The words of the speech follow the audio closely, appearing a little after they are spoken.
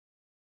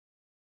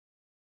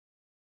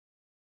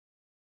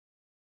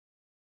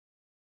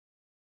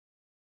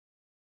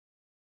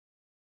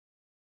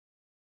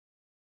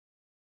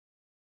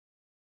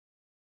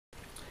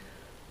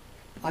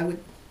I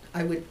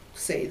would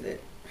say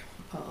that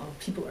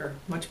people are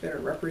much better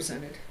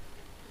represented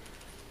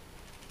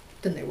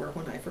than they were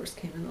when I first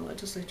came in the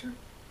legislature.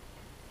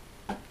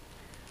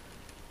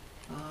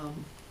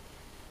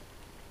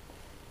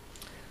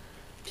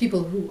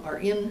 People who are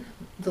in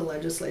the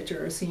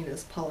legislature are seen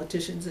as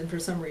politicians, and for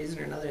some reason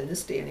or another in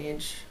this day and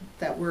age,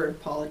 that word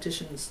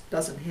politicians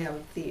doesn't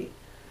have the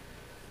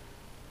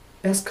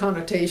best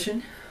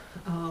connotation.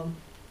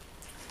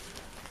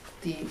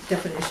 The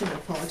definition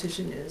of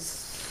politician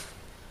is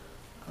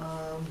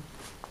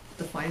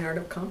the fine art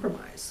of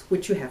compromise,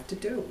 which you have to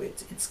do.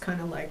 It's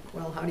kind of like,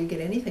 well, how do you get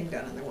anything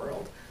done in the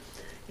world?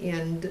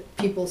 And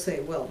people say,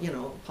 well, you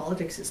know,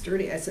 politics is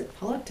dirty. I said,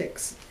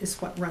 politics is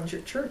what runs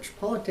your church.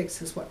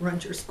 Politics is what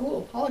runs your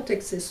school.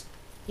 Politics is,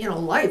 you know,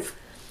 life.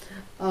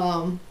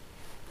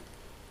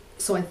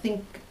 So I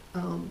think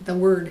the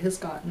word has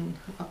gotten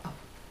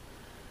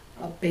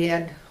a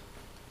bad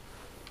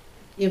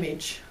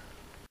image.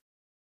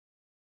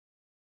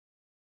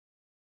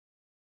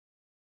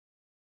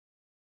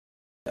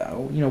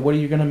 You know, what are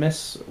you gonna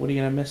miss? What are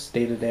you gonna miss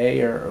day to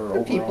day or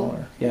overall? People.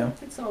 Or, yeah,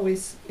 It's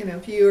always, you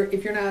know,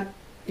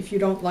 if you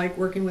don't like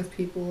working with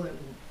people, and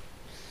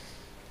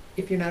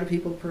if you're not a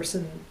people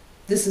person,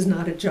 this is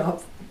not a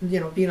job. You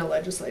know, being a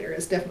legislator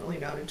is definitely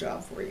not a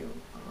job for you.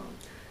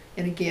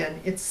 And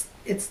again, it's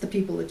the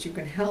people that you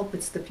can help.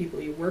 It's the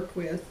people you work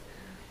with.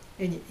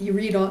 And you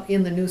read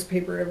in the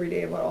newspaper every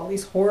day about all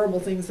these horrible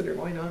things that are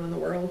going on in the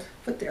world,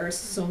 but there are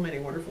so many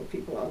wonderful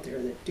people out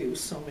there that do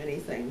so many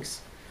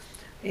things.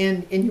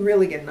 And you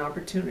really get an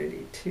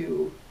opportunity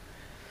to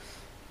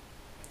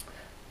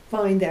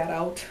find that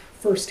out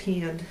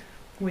firsthand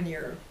when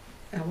you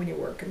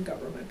work in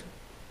government.